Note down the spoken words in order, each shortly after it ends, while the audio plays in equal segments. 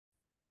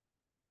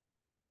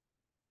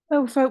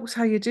Hello folks,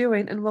 how you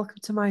doing? And welcome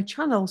to my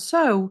channel.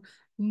 So,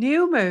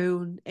 new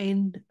moon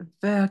in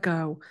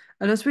Virgo.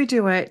 And as we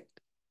do it,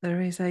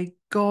 there is a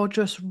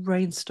gorgeous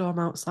rainstorm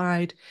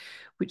outside,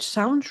 which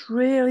sounds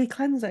really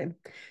cleansing.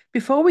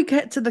 Before we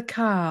get to the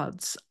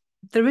cards,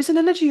 there is an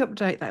energy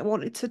update that I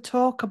wanted to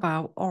talk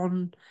about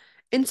on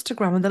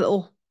Instagram and the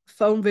little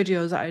phone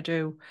videos that I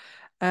do.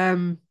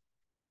 Um,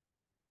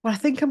 well, I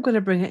think I'm going to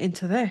bring it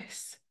into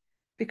this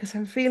because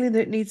I'm feeling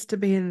that it needs to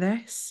be in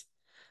this.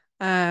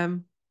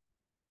 Um,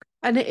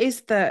 and it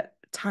is that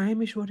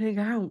time is running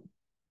out.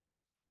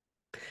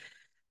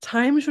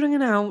 Time is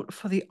running out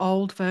for the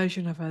old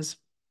version of us.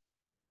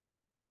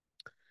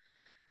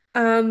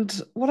 And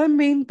what I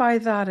mean by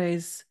that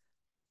is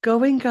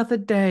going are the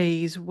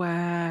days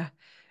where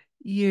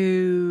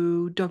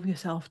you dumb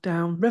yourself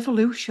down.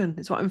 Revolution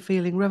is what I'm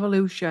feeling.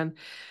 Revolution.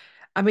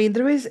 I mean,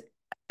 there is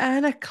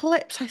an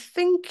eclipse. I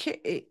think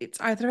it's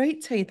either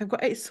 18th. I've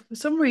got it for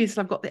some reason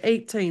I've got the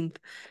 18th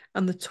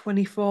and the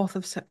 24th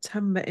of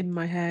September in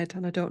my head,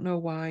 and I don't know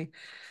why.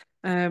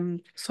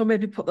 So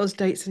maybe put those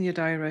dates in your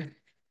diary.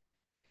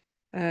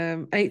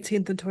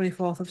 18th and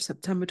 24th of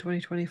September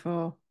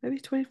 2024. Maybe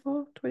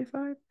 24,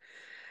 25.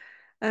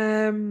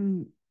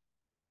 Um,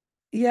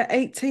 yeah,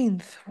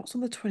 18th. What's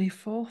on the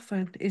 24th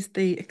then? Is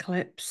the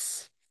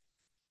eclipse.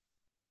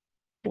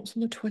 What's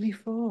on the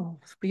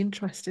 24th? Be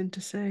interesting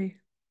to see.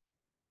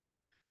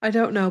 I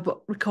don't know,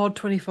 but record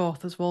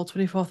 24th as well,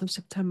 24th of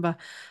September.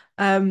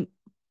 Um,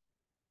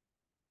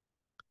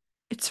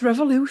 it's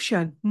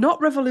revolution, not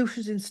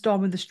revolutions in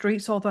storming the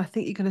streets, although I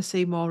think you're going to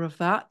see more of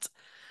that.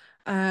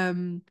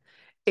 Um,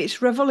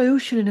 it's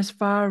revolution in as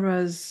far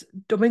as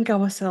dumbing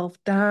ourselves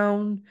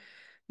down,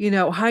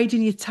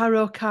 hiding your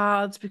tarot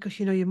cards because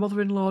your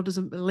mother-in-law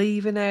doesn't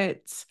believe in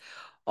it,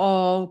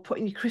 or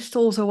putting your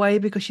crystals away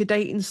because you're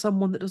dating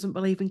someone that doesn't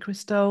believe in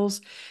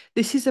crystals.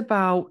 This is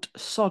about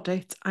sod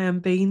it. I am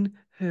being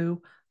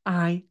who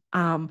I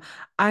am.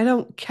 I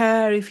don't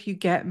care if you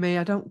get me.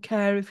 I don't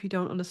care if you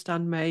don't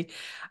understand me.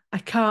 I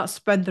can't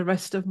spend the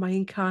rest of my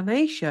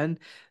incarnation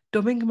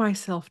dumbing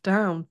myself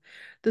down.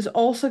 There's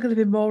also going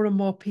to be more and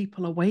more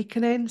people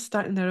awakening,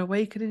 starting their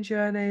awakening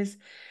journeys.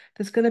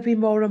 There's going to be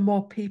more and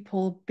more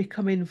people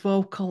becoming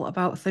vocal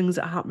about things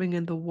that are happening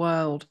in the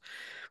world.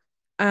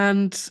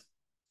 And,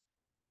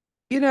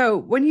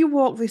 when you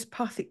walk this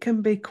path, it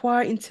can be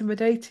quite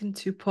intimidating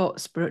to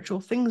put spiritual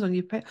things on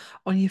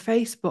on your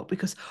Facebook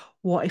because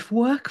what if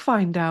work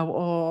find out,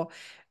 or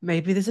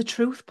maybe there's a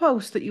truth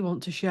post that you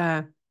want to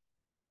share.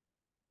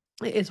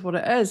 It is what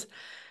it is.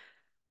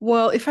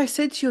 Well, if I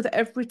said to you that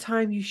every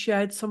time you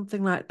shared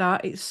something like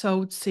that, it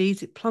sowed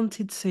seeds, it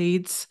planted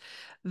seeds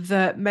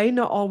that may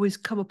not always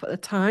come up at the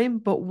time,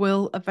 but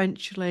will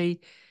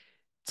eventually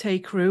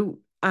take root.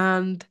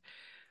 And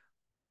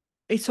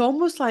it's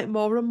almost like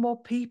more and more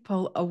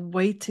people are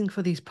waiting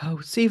for these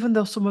posts, even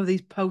though some of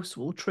these posts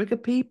will trigger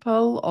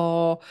people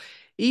or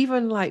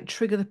even like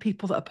trigger the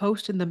people that are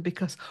posting them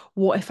because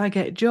what if I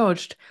get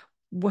judged?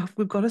 Well,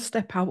 we've got to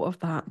step out of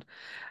that.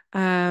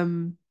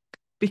 Um,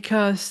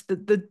 because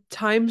the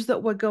times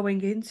that we're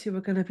going into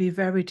are going to be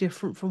very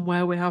different from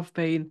where we have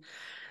been.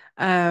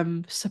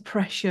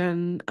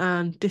 Suppression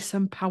and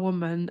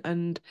disempowerment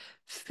and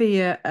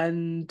fear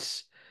and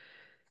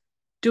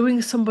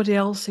doing somebody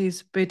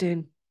else's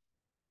bidding.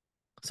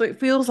 So it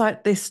feels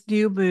like this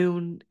new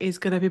moon is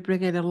going to be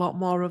bringing a lot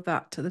more of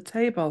that to the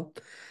table.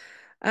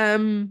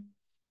 Um,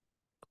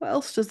 what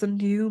else does the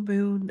new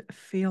moon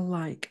feel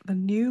like? The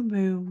new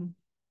moon,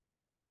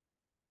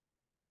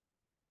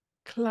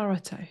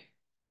 clarity.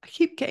 I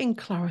keep getting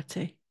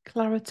clarity,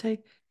 clarity,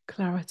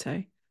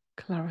 clarity,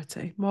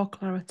 clarity, more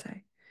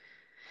clarity.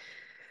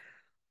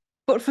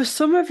 But for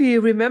some of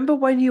you, remember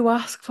when you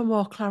ask for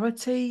more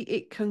clarity,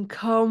 it can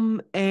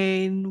come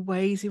in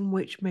ways in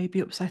which may be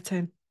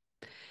upsetting.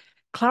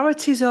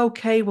 Clarity is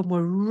okay when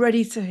we're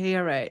ready to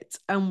hear it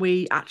and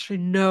we actually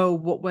know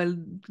what we're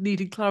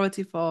needing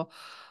clarity for.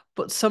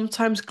 But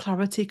sometimes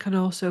clarity can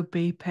also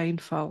be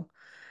painful.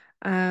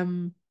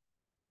 Um,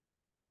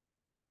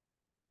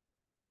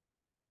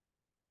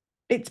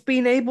 it's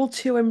being able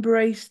to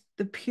embrace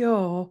the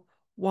pure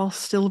while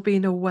still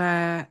being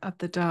aware of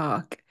the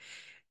dark.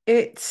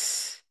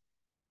 It's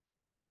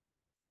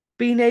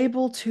being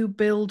able to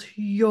build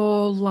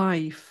your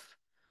life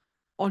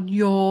on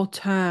your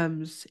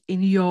terms,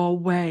 in your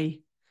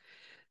way,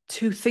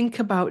 to think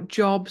about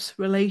jobs,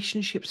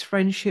 relationships,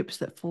 friendships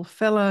that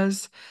fulfill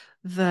us,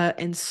 that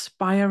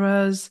inspire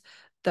us,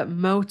 that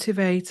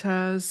motivate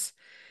us,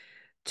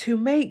 to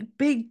make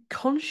big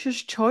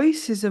conscious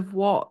choices of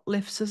what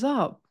lifts us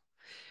up,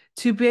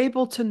 to be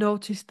able to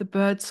notice the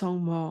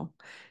birdsong more,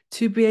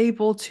 to be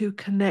able to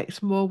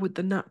connect more with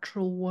the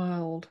natural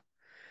world.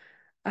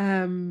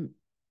 Um,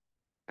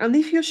 And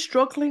if you're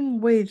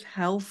struggling with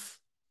health,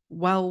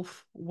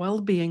 wealth,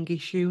 well-being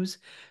issues,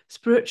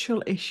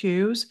 spiritual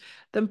issues,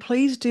 then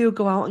please do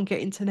go out and get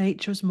into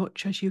nature as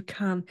much as you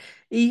can,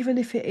 even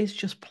if it is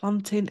just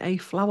planting a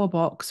flower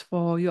box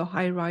for your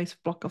high-rise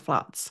block of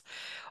flats,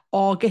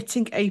 or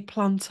getting a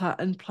planter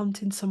and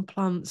planting some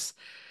plants.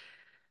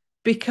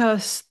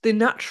 because the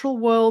natural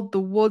world, the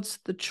woods,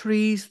 the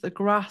trees, the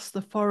grass,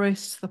 the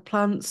forests, the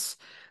plants,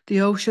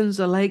 the oceans,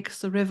 the lakes,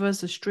 the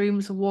rivers, the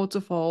streams, the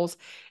waterfalls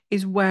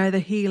is where the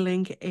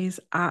healing is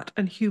at.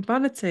 And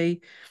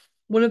humanity,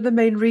 one of the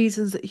main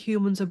reasons that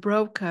humans are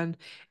broken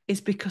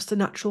is because the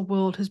natural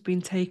world has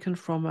been taken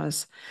from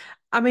us.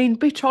 I mean,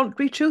 be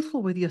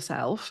truthful with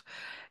yourself.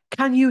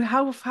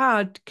 How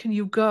far can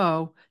you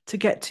go to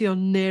get to your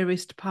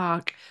nearest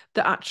park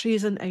that actually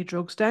isn't a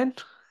drugs den?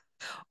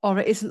 Or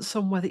it isn't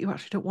somewhere that you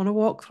actually don't want to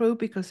walk through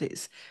because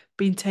it's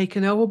been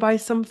taken over by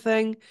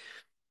something.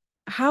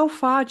 How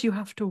far do you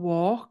have to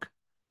walk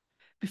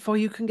before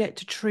you can get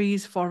to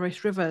trees,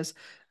 forests, rivers,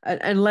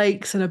 and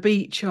lakes and a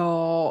beach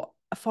or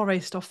a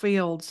forest or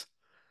fields?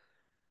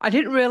 I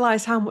didn't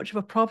realize how much of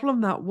a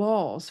problem that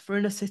was for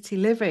inner city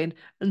living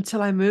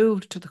until I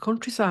moved to the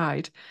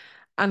countryside.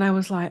 And I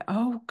was like,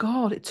 oh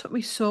God, it took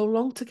me so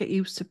long to get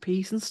used to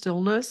peace and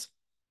stillness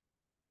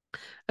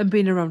and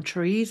being around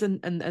trees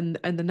and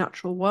the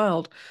natural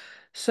world.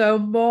 So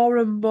more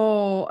and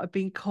more are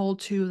being called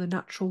to the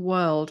natural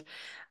world.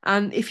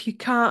 And if you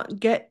can't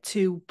get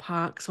to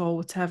parks or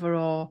whatever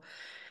or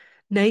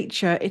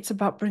nature, it's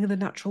about bringing the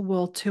natural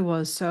world to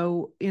us.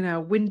 So,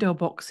 window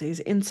boxes,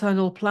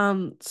 internal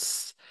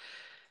plants,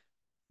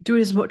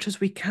 doing as much as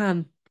we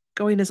can,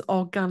 going as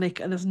organic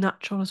and as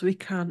natural as we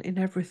can in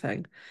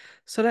everything.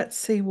 So let's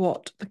see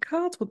what the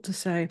cards want to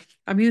say.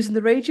 I'm using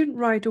the Radiant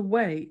Rider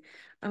Way,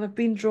 and I've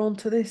been drawn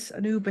to this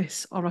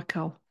Anubis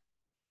Oracle.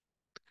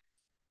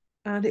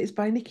 And it is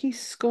by Nikki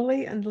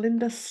Scully and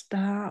Linda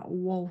Starr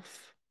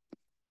Wolf.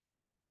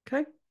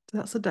 Okay, so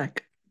that's the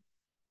deck.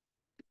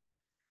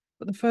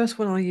 But the first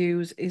one I'll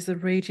use is the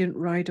Radiant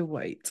Rider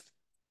Waite.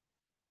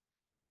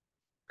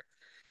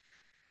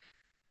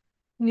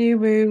 New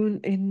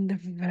moon in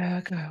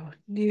Virgo.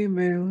 New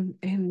moon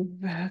in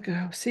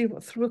Virgo. See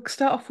what we'll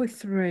start off with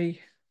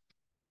three.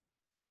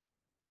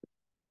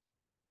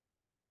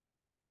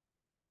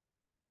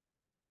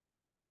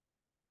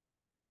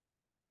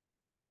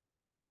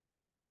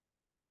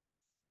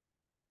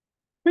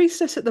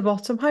 Priestess at the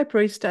bottom, High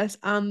Priestess,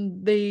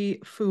 and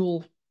the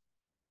Fool.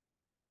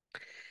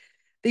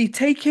 The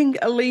taking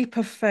a leap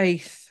of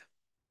faith.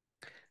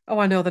 Oh,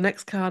 I know the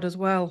next card as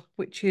well,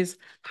 which is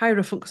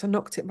Hierophant, because I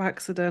knocked it by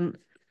accident,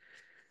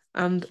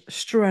 and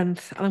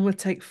Strength, and I'm going to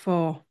take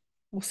four.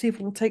 We'll see if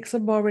we'll take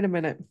some more in a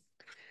minute.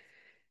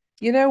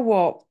 You know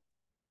what?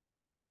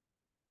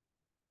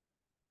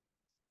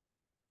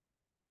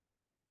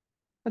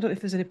 I don't know if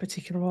there's any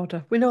particular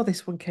order. We know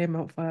this one came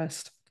out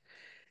first.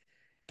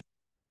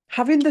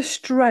 Having the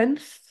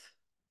strength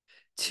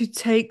to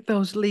take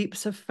those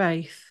leaps of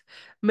faith.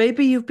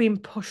 Maybe you've been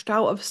pushed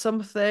out of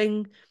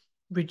something,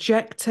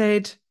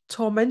 rejected,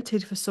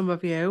 tormented for some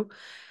of you.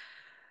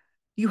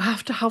 You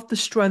have to have the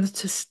strength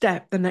to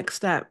step the next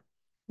step.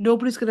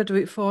 Nobody's going to do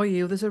it for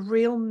you. There's a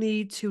real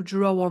need to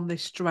draw on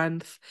this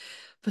strength.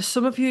 For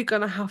some of you, you're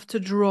going to have to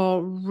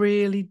draw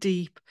really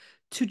deep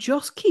to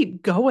just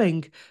keep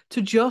going,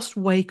 to just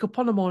wake up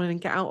on a morning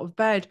and get out of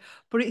bed.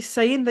 But it's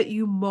saying that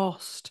you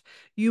must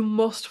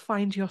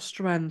find your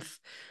strength.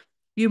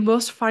 You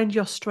must find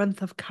your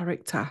strength of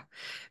character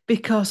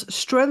because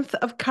strength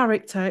of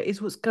character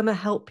is what's going to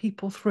help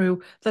people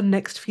through the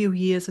next few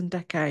years and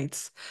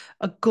decades.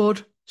 A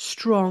good,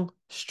 strong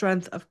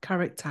strength of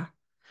character.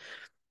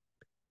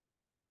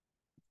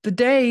 The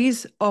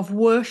days of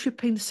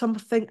worshipping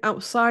something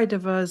outside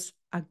of us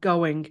are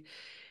going.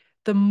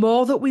 The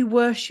more that we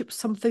worship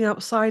something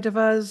outside of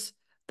us,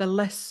 the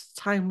less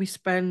time we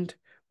spend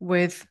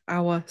with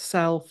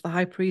ourself, the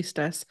high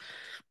priestess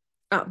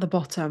at the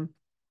bottom.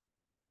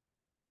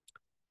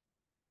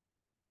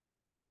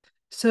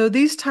 So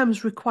these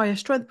times require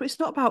strength, but it's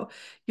not about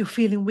you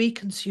feeling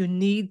weak and so you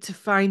need to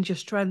find your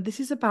strength. This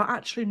is about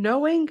actually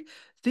knowing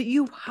that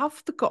you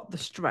have got the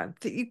strength,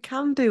 that you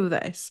can do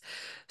this.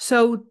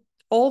 So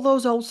all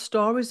those old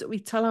stories that we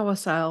tell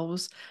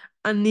ourselves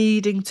are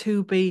needing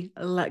to be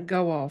let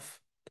go of.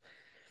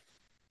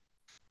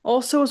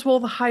 Also, as well,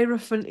 the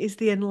Hierophant is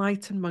the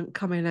enlightenment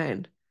coming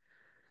in.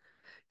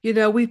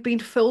 We've been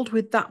filled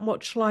with that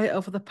much light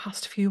over the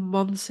past few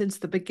months since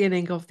the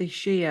beginning of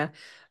this year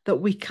that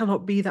we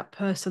cannot be that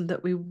person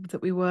that we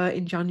were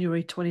in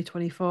January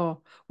 2024.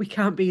 We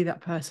can't be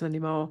that person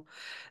anymore.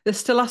 There's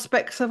still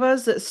aspects of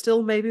us that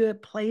still maybe are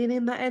playing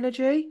in that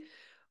energy,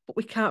 but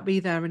we can't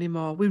be there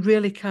anymore. We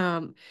really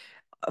can't.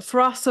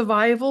 For our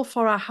survival,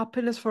 for our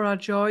happiness, for our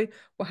joy,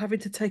 we're having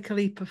to take a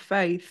leap of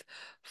faith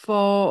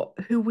for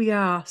who we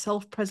are,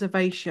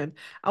 self-preservation,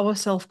 our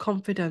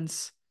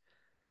self-confidence.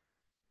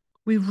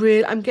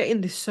 I'm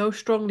getting this so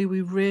strongly,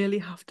 we really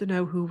have to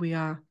know who we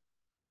are.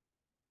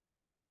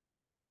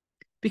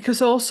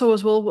 Because also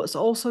as well, what's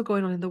also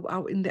going on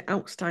in the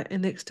outside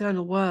in the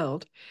external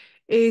world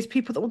is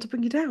people that want to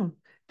bring you down,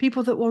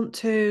 people that want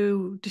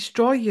to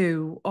destroy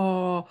you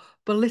or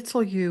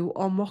belittle you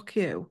or mock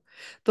you.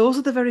 Those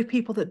are the very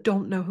people that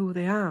don't know who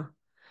they are.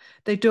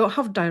 They don't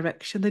have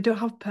direction, they don't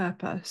have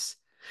purpose.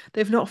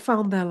 They've not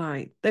found their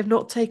light. They've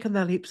not taken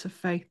their leaps of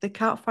faith. They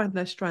can't find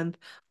their strength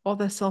or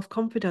their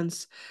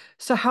self-confidence.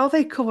 So how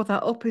they cover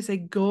that up is they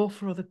go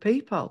for other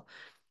people.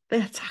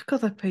 They attack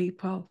other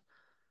people.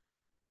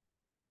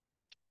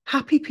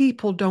 Happy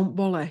people don't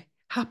bully.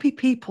 Happy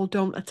people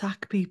don't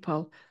attack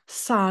people.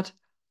 Sad,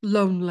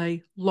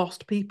 lonely,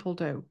 lost people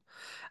do.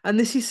 And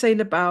this is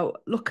saying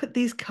about, look at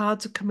these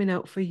cards are coming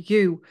out for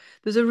you.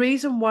 There's a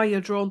reason why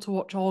you're drawn to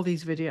watch all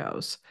these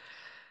videos.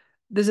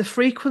 There's a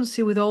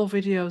frequency with all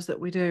videos that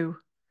we do.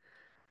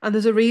 And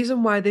there's a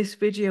reason why this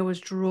video has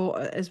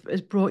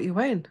brought you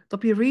in. There'll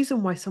be a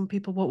reason why some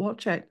people won't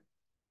watch it.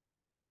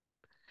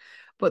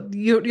 But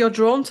you're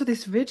drawn to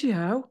this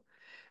video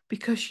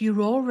because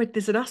you're already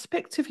there's an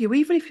aspect of you,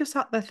 even if you're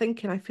sat there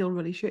thinking, I feel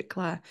really shit,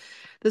 Claire,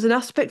 there's an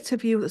aspect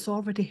of you that's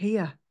already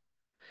here.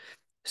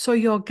 So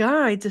your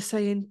guides are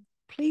saying,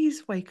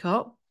 please wake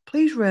up,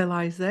 please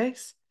realize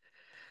this,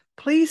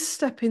 please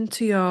step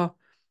into your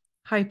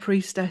high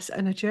priestess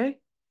energy,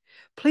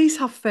 please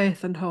have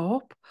faith and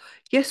hope.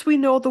 Yes, we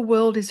know the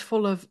world is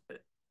full of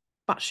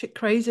batshit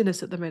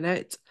craziness at the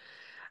minute,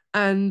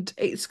 and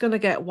it's going to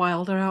get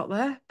wilder out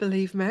there,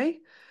 believe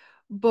me.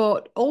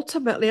 But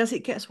ultimately, as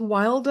it gets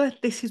wilder,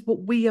 this is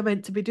what we are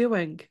meant to be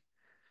doing.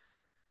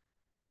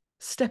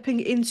 Stepping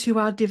into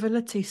our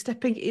divinity,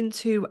 stepping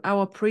into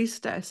our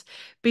priestess,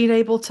 being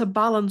able to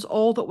balance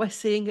all that we're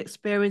seeing,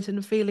 experiencing,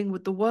 and feeling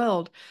with the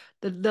world,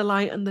 the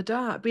light and the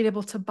dark, being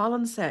able to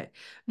balance it,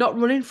 not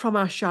running from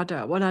our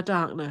shadow and our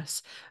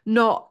darkness,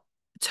 not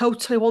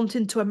totally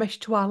wanting to mesh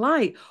to our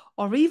light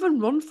or even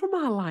run from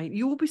our light.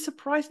 You will be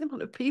surprised the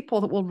amount of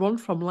people that will run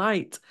from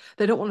light.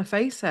 They don't want to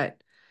face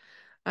it.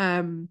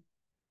 Um,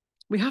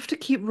 we have to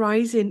keep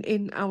rising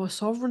in our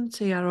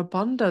sovereignty, our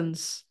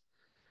abundance.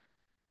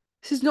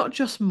 This is not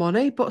just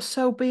money, but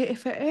so be it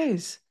if it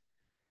is.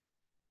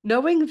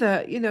 Knowing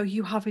that,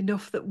 you have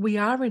enough, that we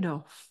are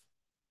enough.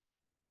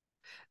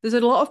 There's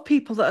a lot of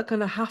people that are going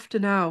to have to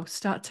now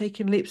start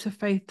taking leaps of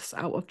faith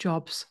out of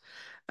jobs.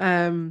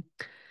 Um,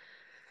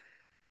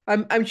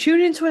 I'm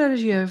tuning into an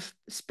energy of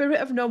spirit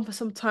have known for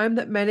some time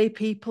that many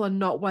people are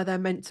not where they're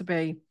meant to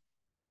be.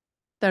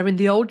 They're in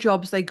the old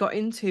jobs they got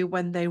into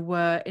when they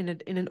were in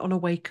an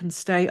unawakened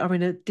state or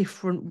in a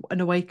different an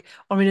awake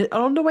or in an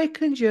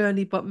unawakening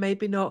journey, but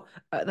maybe not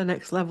at the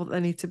next level that they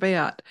need to be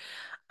at.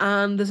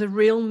 And there's a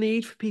real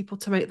need for people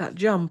to make that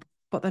jump,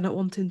 but they're not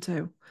wanting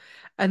to.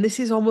 And this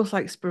is almost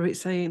like spirit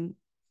saying,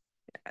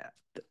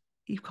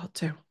 you've got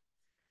to,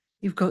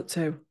 you've got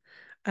to.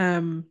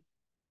 Um,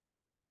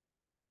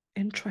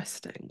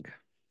 Interesting.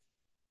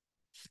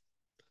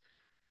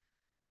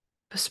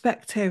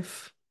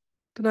 Perspective.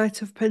 The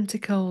Knight of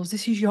Pentacles.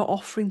 This is your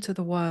offering to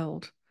the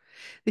world.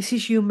 This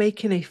is you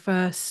making a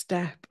first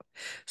step.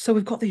 So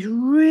we've got these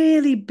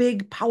really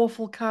big,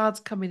 powerful cards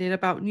coming in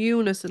about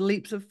newness and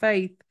leaps of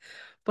faith.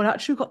 But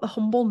actually, we've got the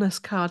humbleness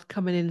card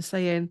coming in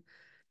saying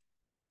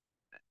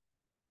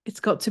it's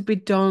got to be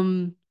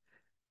done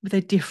with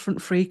a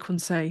different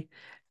frequency,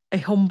 a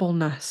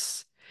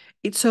humbleness.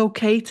 It's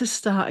okay to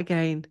start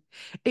again.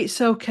 It's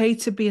okay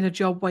to be in a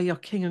job where you're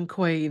king and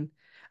queen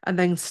and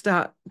then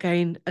start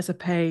again as a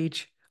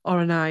page or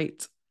a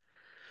knight.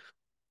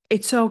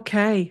 It's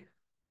okay.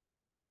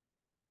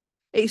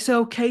 It's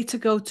okay to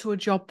go to a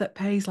job that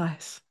pays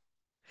less.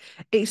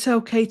 It's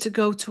okay to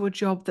go to a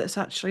job that's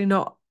actually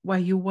not where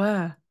you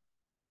were.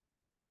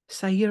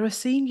 Say you're a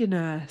senior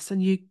nurse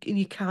and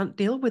you can't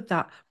deal with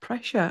that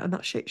pressure and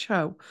that shit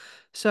show.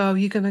 So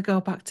you're gonna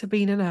go back to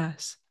being a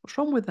nurse. What's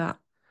wrong with that?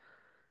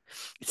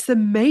 It's the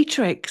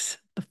matrix,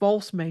 the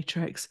false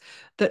matrix,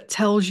 that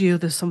tells you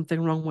there's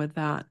something wrong with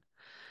that.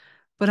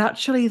 But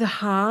actually, the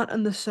heart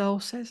and the soul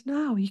says,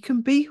 no, you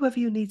can be whoever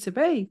you need to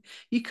be.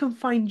 You can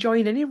find joy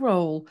in any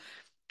role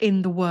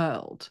in the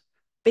world.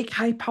 Big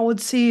high powered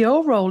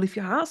CEO role, if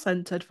you're heart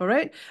centered for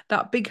it,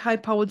 that big high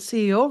powered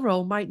CEO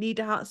role might need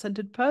a heart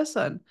centered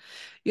person.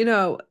 You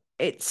know,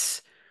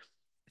 it's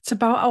it's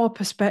about our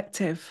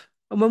perspective.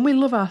 And when we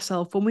love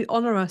ourselves, when we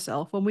honor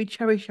ourselves, when we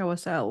cherish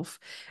ourselves,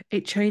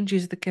 it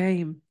changes the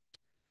game.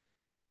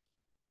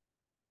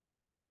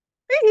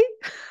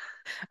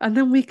 And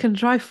then we can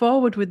drive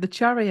forward with the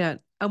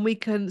chariot and we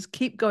can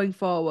keep going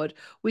forward.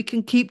 We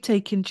can keep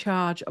taking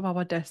charge of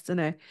our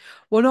destiny.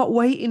 We're not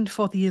waiting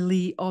for the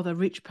elite or the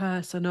rich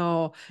person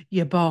or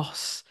your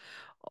boss.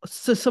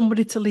 So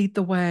somebody to lead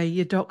the way,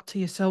 your doctor,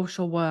 your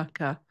social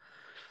worker,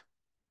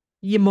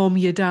 your mum,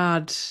 your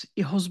dad,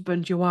 your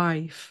husband, your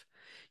wife.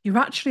 You're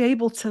actually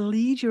able to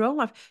lead your own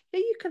life. Yeah,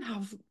 you can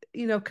have,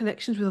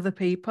 connections with other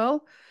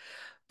people,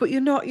 but you're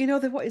not,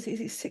 what is it?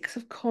 Is it six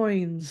of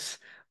coins?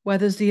 Where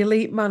there's the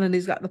elite man and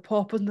he's got the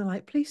paupers and they're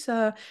like, please,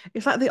 sir.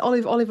 It's like the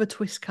Oliver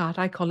Twist card.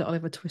 I call it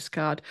Oliver Twist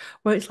card,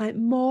 where it's like,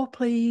 more,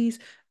 please.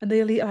 And the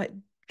elite like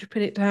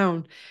dripping it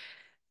down.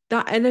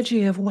 That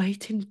energy of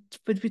waiting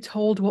to be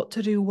told what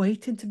to do,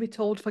 waiting to be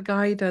told for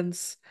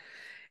guidance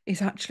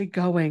is actually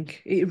going.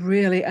 It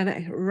really, and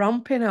it's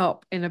ramping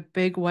up in a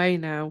big way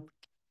now.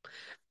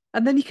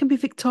 And then you can be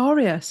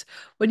victorious.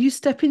 When you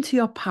step into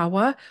your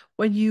power,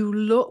 when you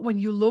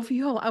love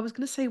your, I was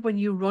going to say when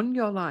you run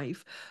your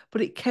life,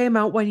 but it came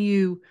out when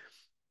you,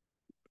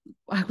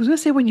 I was going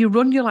to say when you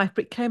run your life,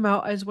 but it came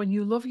out as when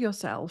you love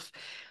yourself,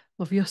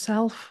 love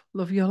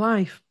your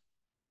life.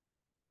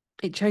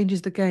 It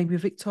changes the game. You're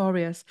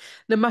victorious.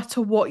 No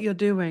matter what you're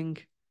doing.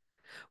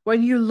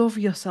 When you love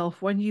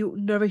yourself, when you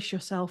nourish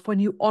yourself, when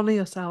you honor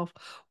yourself,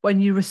 when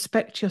you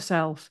respect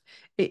yourself,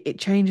 it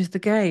changes the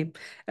game.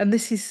 And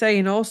this is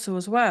saying also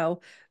as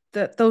well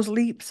that those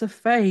leaps of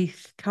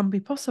faith can be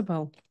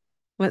possible.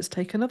 Let's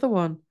take another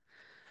one.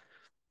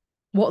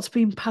 What's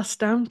been passed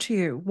down to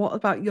you? What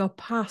about your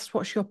past?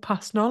 What's your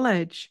past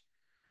knowledge?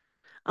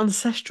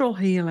 Ancestral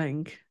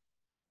healing.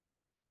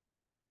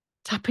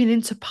 Tapping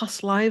into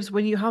past lives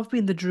when you have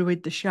been the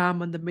druid, the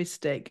shaman, the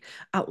mystic,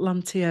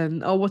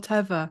 Atlantean, or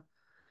whatever.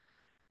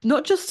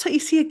 Not just, you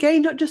see,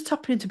 again, not just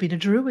tapping into being a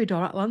druid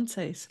or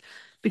Atlantis,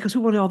 because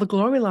we want all the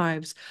glory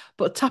lives,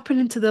 but tapping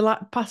into the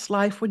past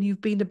life when you've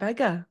been a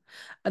beggar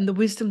and the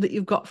wisdom that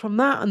you've got from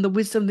that and the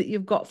wisdom that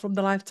you've got from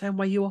the lifetime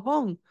where you were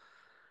hung.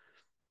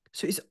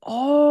 So it's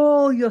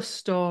all your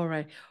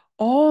story,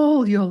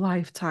 all your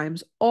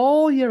lifetimes,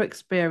 all your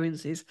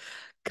experiences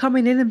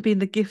coming in and being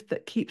the gift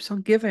that keeps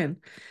on giving.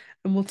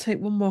 And we'll take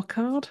one more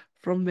card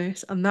from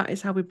this, and that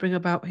is how we bring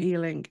about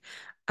healing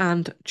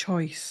and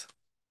choice.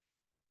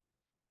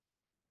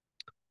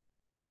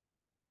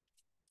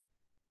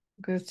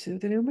 Go to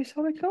the new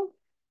mythological.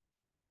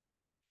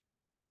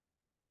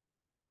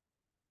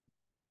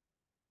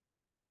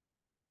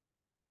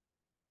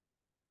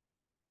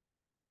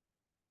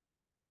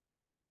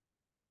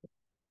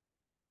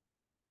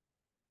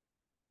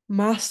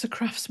 Master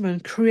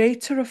craftsman,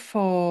 creator of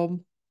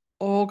form,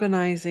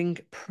 organizing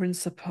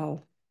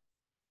principle,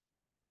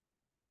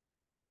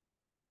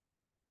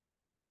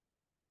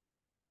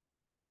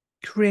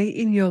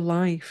 creating your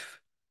life.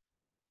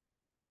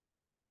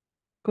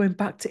 Going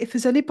back to if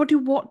there's anybody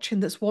watching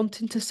that's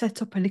wanting to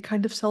set up any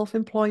kind of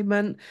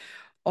self-employment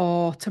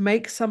or to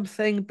make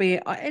something, be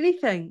it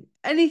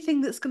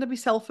anything that's going to be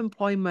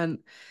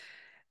self-employment,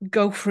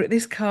 go for it.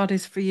 This card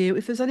is for you.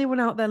 If there's anyone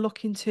out there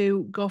looking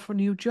to go for a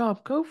new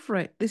job, go for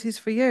it. This is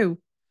for you.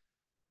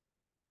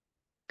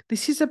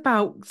 This is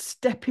about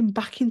stepping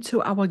back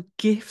into our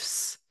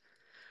gifts.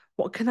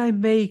 What can I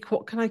make?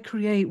 What can I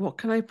create? What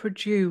can I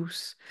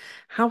produce?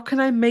 How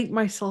can I make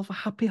myself a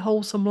happy,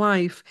 wholesome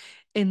life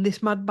in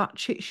this mad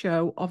batshit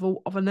show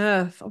of an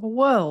earth, of a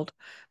world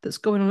that's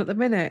going on at the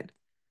minute?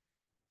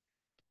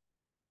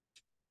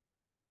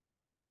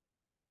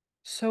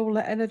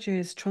 Solar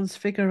energies,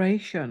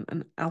 transfiguration,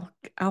 and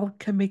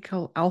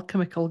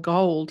alchemical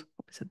gold.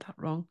 I said that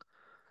wrong.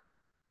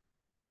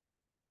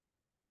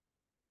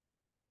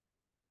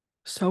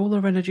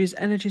 Solar energies,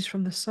 energies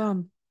from the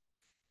sun.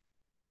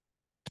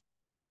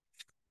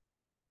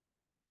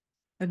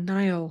 A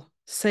Nile,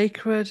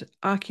 sacred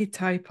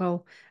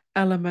archetypal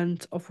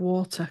element of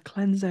water,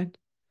 cleansing,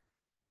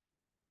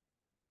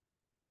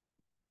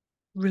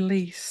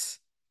 release,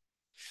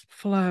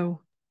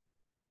 flow.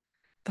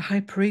 The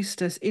high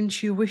priestess,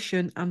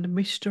 intuition and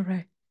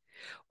mystery.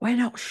 We're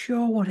not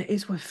sure what it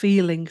is we're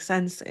feeling,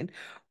 sensing.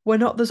 We're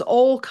not, there's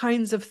all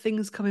kinds of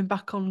things coming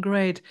back on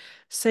grid,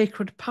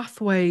 sacred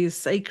pathways,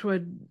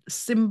 sacred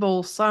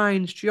symbols,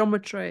 signs,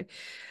 geometry.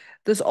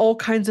 There's all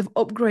kinds of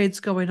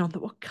upgrades going on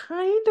that we're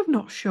kind of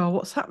not sure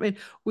what's happening.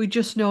 We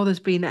just know there's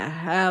been a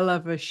hell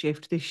of a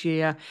shift this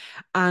year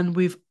and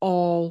we've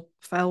all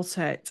felt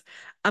it.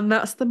 And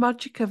that's the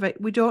magic of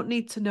it. We don't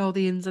need to know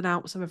the ins and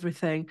outs of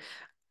everything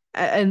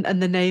and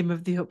the name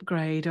of the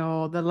upgrade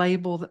or the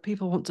label that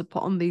people want to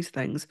put on these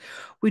things.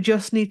 We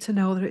just need to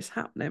know that it's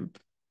happening.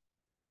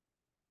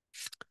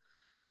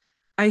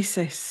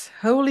 Isis,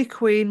 Holy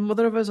Queen,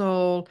 Mother of us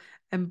all,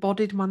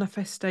 embodied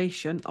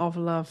manifestation of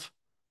love.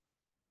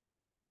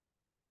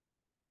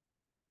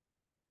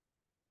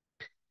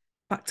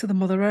 Back to the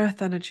Mother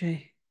Earth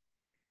energy,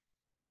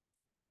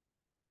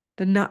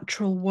 the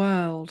natural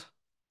world,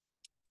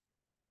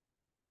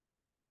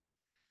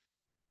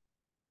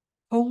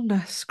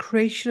 wholeness,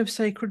 creation of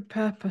sacred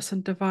purpose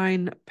and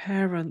divine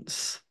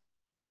parents.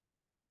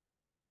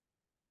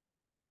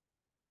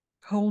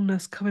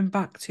 Wholeness, coming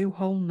back to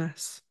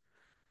wholeness.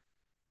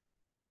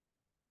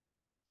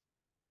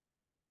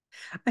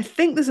 I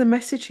think there's a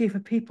message here for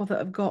people that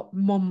have got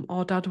mum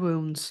or dad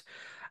wounds,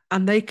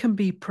 and they can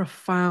be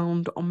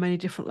profound on many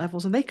different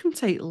levels, and they can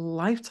take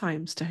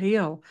lifetimes to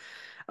heal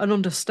and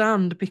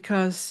understand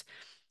because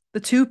the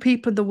two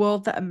people in the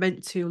world that are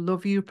meant to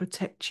love you,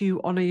 protect you,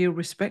 honor you,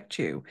 respect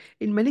you,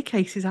 in many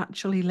cases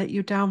actually let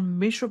you down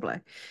miserably.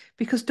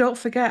 Because don't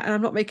forget, and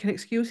I'm not making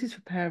excuses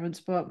for parents,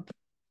 but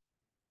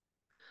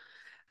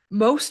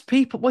most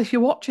people, well, if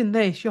you're watching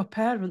this, your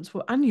parents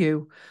were, and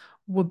you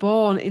were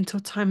born into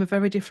a time of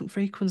very different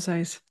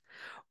frequencies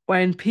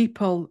when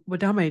people were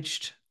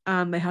damaged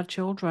and they had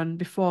children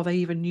before they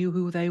even knew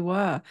who they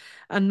were.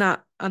 And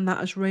that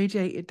has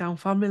radiated down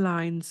family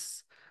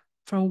lines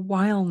for a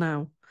while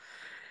now.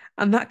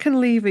 And that can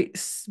leave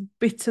its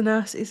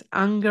bitterness, its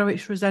anger,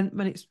 its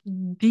resentment, its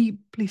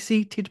deeply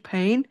seated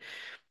pain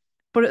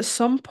But at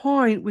some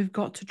point, we've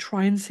got to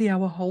try and see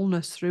our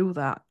wholeness through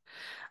that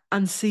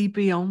and see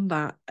beyond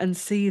that and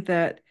see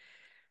that,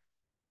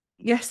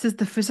 yes, there's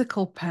the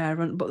physical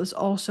parent, but there's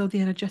also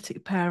the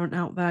energetic parent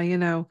out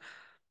there,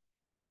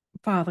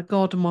 Father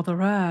God,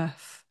 Mother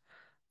Earth,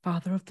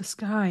 Father of the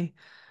sky,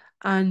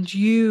 and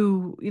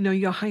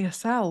your higher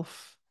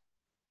self.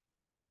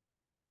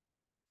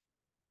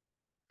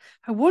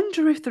 I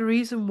wonder if the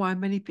reason why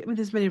many people, I mean,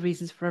 there's many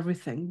reasons for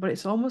everything, but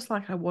it's almost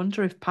like I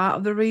wonder if part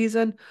of the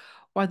reason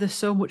why there's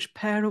so much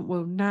parent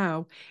wound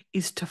now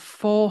is to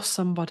force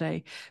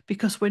somebody.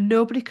 Because when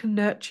nobody can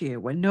nurture you,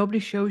 when nobody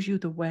shows you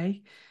the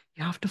way,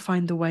 you have to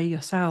find the way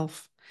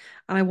yourself.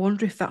 And I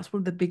wonder if that's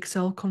one of the big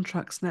soul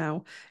contracts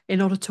now,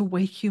 in order to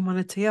wake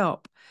humanity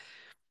up,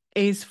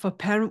 is for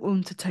parent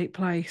wound to take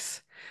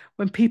place.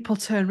 When people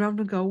turn around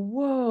and go,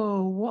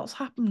 whoa, what's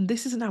happened?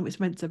 This isn't how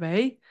it's meant to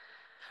be.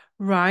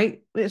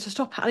 Right. I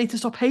need to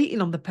stop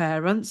hating on the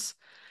parents.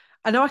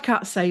 I know I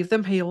can't save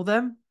them, heal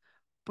them,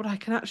 but I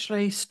can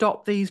actually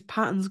stop these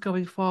patterns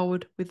going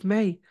forward with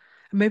me.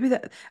 And maybe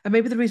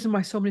the reason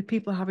why so many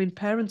people are having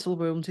parental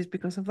wounds is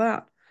because of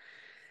that.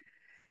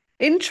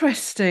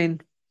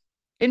 Interesting.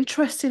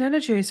 Interesting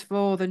energies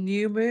for the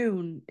new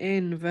moon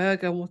in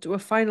Virgo. We'll do a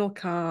final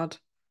card,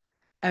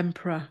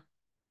 Emperor.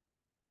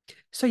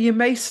 So you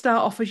may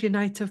start off as your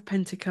Knight of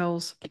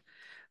Pentacles,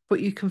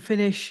 but you can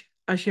finish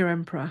as your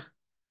Emperor.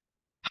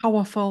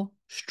 Powerful,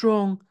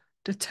 strong,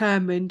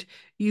 determined,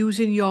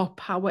 using your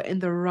power in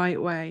the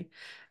right way,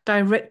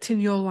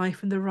 directing your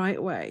life in the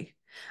right way,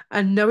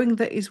 and knowing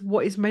that is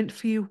what is meant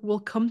for you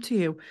will come to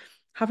you,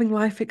 having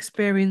life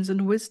experience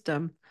and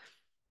wisdom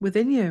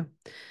within you.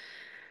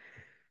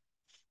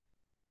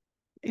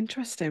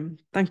 Interesting.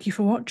 Thank you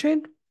for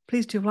watching.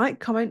 Please do like,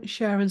 comment,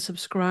 share, and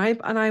subscribe,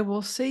 and I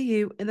will see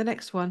you in the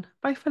next one.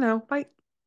 Bye for now. Bye.